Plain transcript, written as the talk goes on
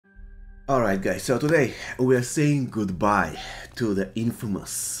Alright guys, so today we are saying goodbye to the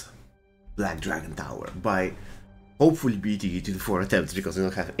infamous Black Dragon Tower by hopefully beating it in 4 attempts, because I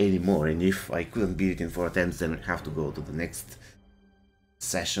don't have any more, and if I couldn't beat it in 4 attempts then I have to go to the next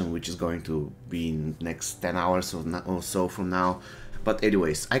session, which is going to be in next 10 hours or so from now. But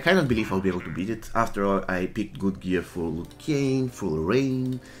anyways, I kind of believe I'll be able to beat it. After all, I picked good gear for Liu Kang, for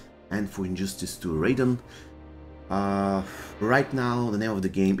Lorraine, and for Injustice 2 Raiden. Right now, the name of the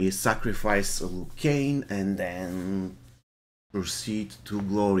game is Sacrifice Liu Kang and then proceed to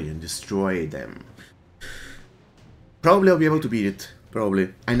glory and destroy them. Probably I'll be able to beat it.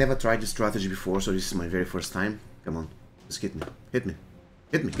 Probably. I never tried this strategy before, so this is my very first time. Come on, just hit me. Hit me.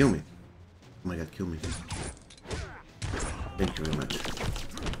 Hit me. Kill me. Oh my god, kill me. Thank you very much.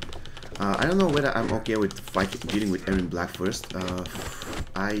 I don't know whether I'm okay with dealing with Erwin Black first.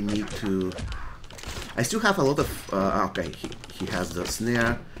 I need to... I still have a lot of... okay, he has the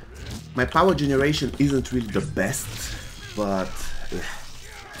snare. My power generation isn't really the best, but yeah,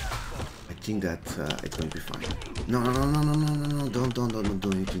 I think that it's going to be fine. No, don't do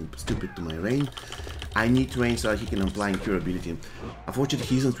anything stupid to my Rain. I need Rain so that he can apply incurability. Unfortunately,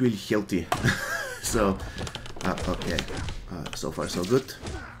 he isn't really healthy, so okay. So far so good.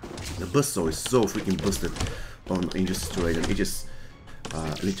 The Buzzsaw is so freaking busted on Injustice 2 Raiden. It just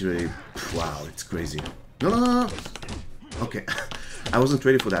literally, wow, it's crazy. No. Okay, I wasn't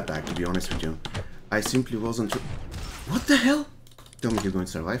ready for that attack, to be honest with you. I simply wasn't. What the hell? Tell me he's going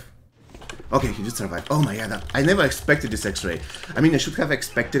to survive. Okay, he did survive. Oh my god, I never expected this X-ray. I mean, I should have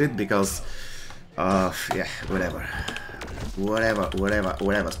expected it because, yeah, whatever.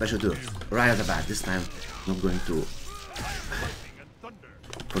 Special 2, right at the back. This time, I'm not going to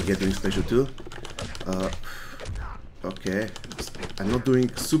forget doing Special 2. Okay, I'm not doing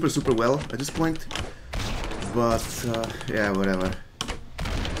super well at this point, but yeah, whatever.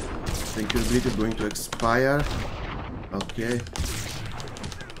 The incurability is going to expire. Okay,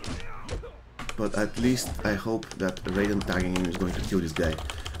 but at least I hope that Raiden tagging him is going to kill this guy.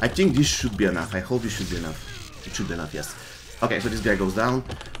 I think this should be enough. I hope this should be enough. It should be enough, yes. Okay, so this guy goes down,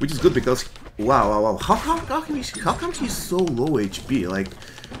 which is good because wow. How come he's so low HP? Like,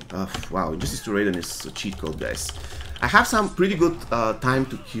 wow, Injustice 2 Raiden is a cheat code, guys. I have some pretty good time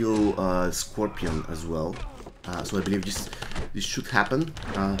to kill Scorpion as well, so I believe this should happen.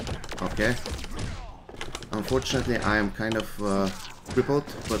 Okay. Unfortunately, I am kind of crippled,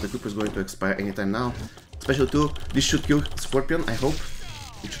 but the Cooper is going to expire anytime now. Special 2, this should kill Scorpion, I hope.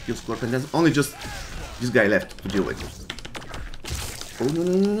 It should kill Scorpion. There's only just this guy left to deal with. Oh,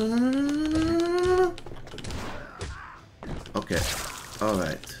 no. Okay,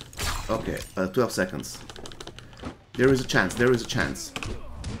 alright. Okay, 12 seconds. There is a chance.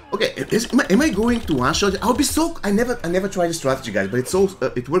 Okay, am I going to one-shot? I'll be so... I never tried this strategy, guys, but it's so...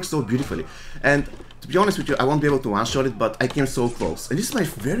 it works so beautifully. And to be honest with you, I won't be able to one-shot it, but I came so close. And this is my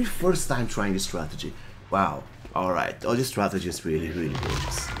very first time trying this strategy. Wow. Alright, all this strategy is really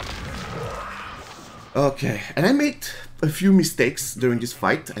gorgeous. Okay, and I made a few mistakes during this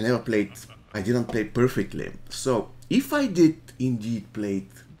fight. I didn't play perfectly. So, if I did indeed play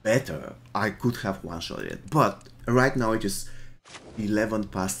better, I could have one-shot it. But right now it is 11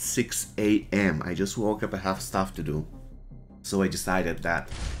 past 6 AM. I just woke up, I have stuff to do. So I decided that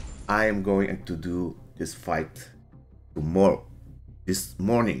I am going to do this fight tomorrow. This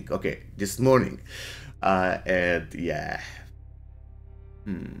morning. Okay, this morning. And yeah.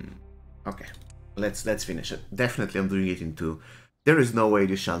 Okay. Let's finish it. Definitely I'm doing it in 2. There is no way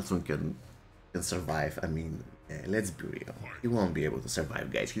this Shang Tsung can survive. I mean, yeah, let's be real. He won't be able to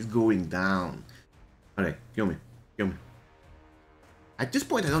survive, guys. He's going down. Alright, kill me. At this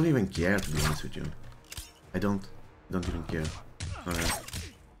point I don't even care, to be honest with you. I don't even care. Alright.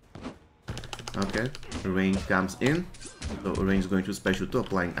 Okay, Rain comes in. So Rain is going to Special 2,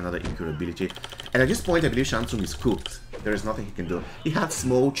 applying another incurability. And at this point I believe Shang Tsung is cooked. There is nothing he can do. He had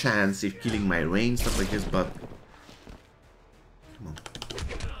small chance of killing my Rain, stuff like this, but... Come on.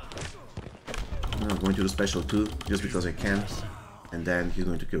 I'm going to do Special 2, just because I can. And then he's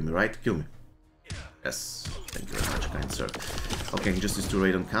going to kill me, right? Kill me. Yes. Thank you very much, kind sir. Okay, Injustice 2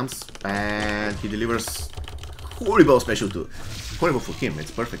 Raiden comes, and he delivers horrible Special 2. Horrible for him, it's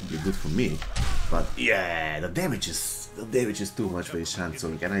perfectly good for me. But yeah, the damage is too much for his Shang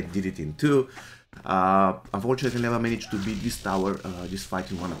Tsung, and I did it in 2. Unfortunately, I never managed to beat this tower, this fight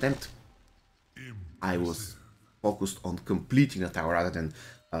in 1 attempt. I was focused on completing the tower rather than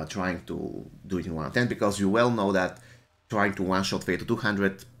trying to do it in 1 attempt, because you well know that trying to one-shot Fatal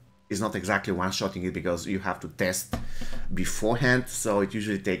 200 is not exactly one-shotting it, because you have to test beforehand, so it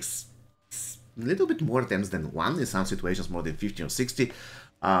usually takes a little bit more attempts than 1, in some situations more than 50 or 60.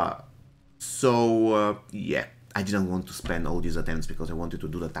 So, yeah, I didn't want to spend all these attempts because I wanted to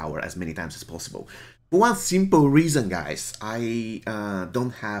do the tower as many times as possible. For one simple reason, guys, I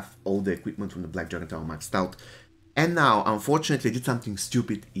don't have all the equipment from the Black Dragon Tower maxed out. And now, unfortunately, I did something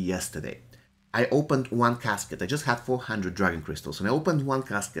stupid yesterday. I opened one casket. I just had 400 Dragon Crystals, and I opened one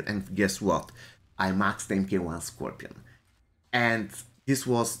casket, and guess what? I maxed MK1 Scorpion. And this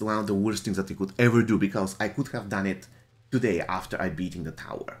was one of the worst things that I could ever do, because I could have done it today after I beating the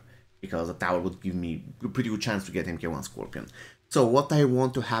tower, because the tower would give me a pretty good chance to get MK1 Scorpion. So what I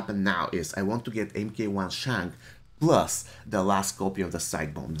want to happen now is I want to get MK1 Shank plus the last copy of the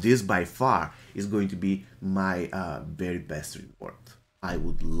Side Bomb. This by far is going to be my very best reward. I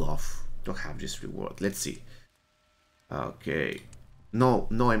would love to have this reward. Let's see. Okay. No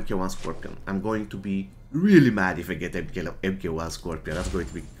MK1 Scorpion. I'm going to be really mad if I get MK1 Scorpion. That's going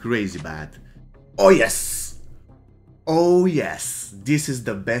to be crazy bad. Oh yes! Oh yes! This is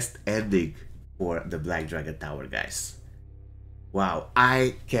the best ending for the Black Dragon Tower, guys. Wow,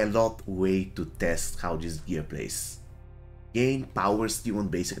 I cannot wait to test how this gear plays. Gain power steal on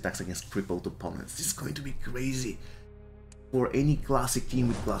basic attacks against crippled opponents. This is going to be crazy. For any classic team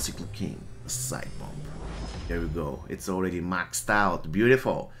with classical king, a Side Bomb. There we go. It's already maxed out.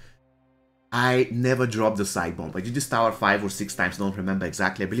 Beautiful. I never dropped the Side Bomb. I did this tower 5 or 6 times, don't remember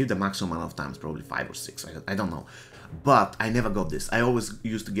exactly. I believe the maximum amount of times, probably 5 or 6. I don't know. But I never got this. I always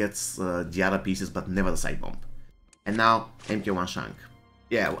used to get the other pieces, but never the Side Bomb. And now, MK1 Shank.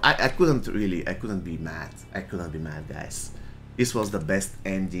 Yeah, I couldn't be mad. I couldn't be mad, guys. This was the best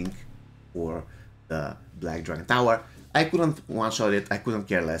ending for the Black Dragon Tower. I couldn't one-shot it, I couldn't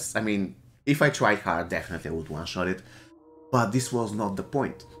care less. I mean, if I tried hard, definitely I would one-shot it. But this was not the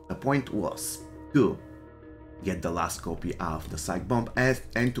point. The point was to get the last copy of the Side Bomb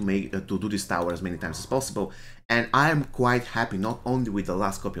and to do this tower as many times as possible. And I am quite happy not only with the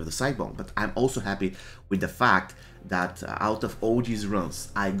last copy of the Side Bomb, but I'm also happy with the fact that out of all these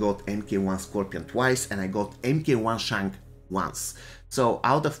runs, I got MK1 Scorpion twice and I got MK1 Shank once. So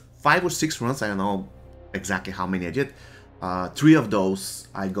out of 5 or 6 runs, I don't know exactly how many I did, 3 of those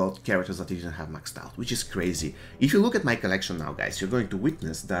I got characters that I didn't have maxed out, which is crazy. If you look at my collection now, guys, you're going to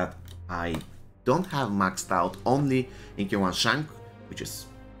witness that I don't have maxed out only MK1 Shank, which is,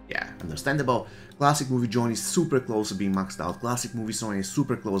 yeah, understandable. Classic Movie John is super close to being maxed out. Classic Movie Sonya is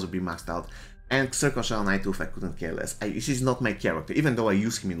super close to being maxed out. And Circle Shell Nightwolf, I couldn't care less. This is not my character, even though I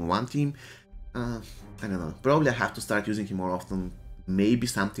use him in one team. I don't know. Probably I have to start using him more often. Maybe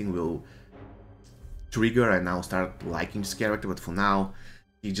something will trigger and I'll start liking this character, but for now,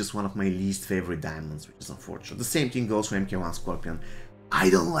 he's just one of my least favorite diamonds, which is unfortunate. The same thing goes for MK1 Scorpion. I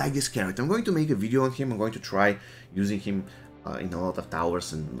don't like this character. I'm going to make a video on him. I'm going to try using him in a lot of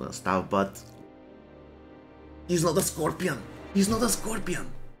towers and stuff, but he's not a Scorpion. He's not a Scorpion.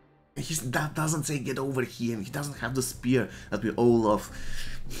 That doesn't say get over here, and he doesn't have the spear that we all love.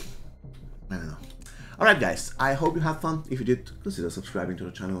 I don't know. Alright guys, I hope you had fun. If you did, consider subscribing to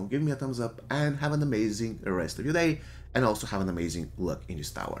the channel, give me a thumbs up, and have an amazing rest of your day, and also have an amazing luck in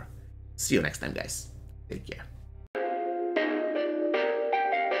this tower. See you next time, guys. Take care.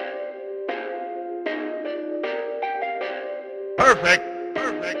 Perfect.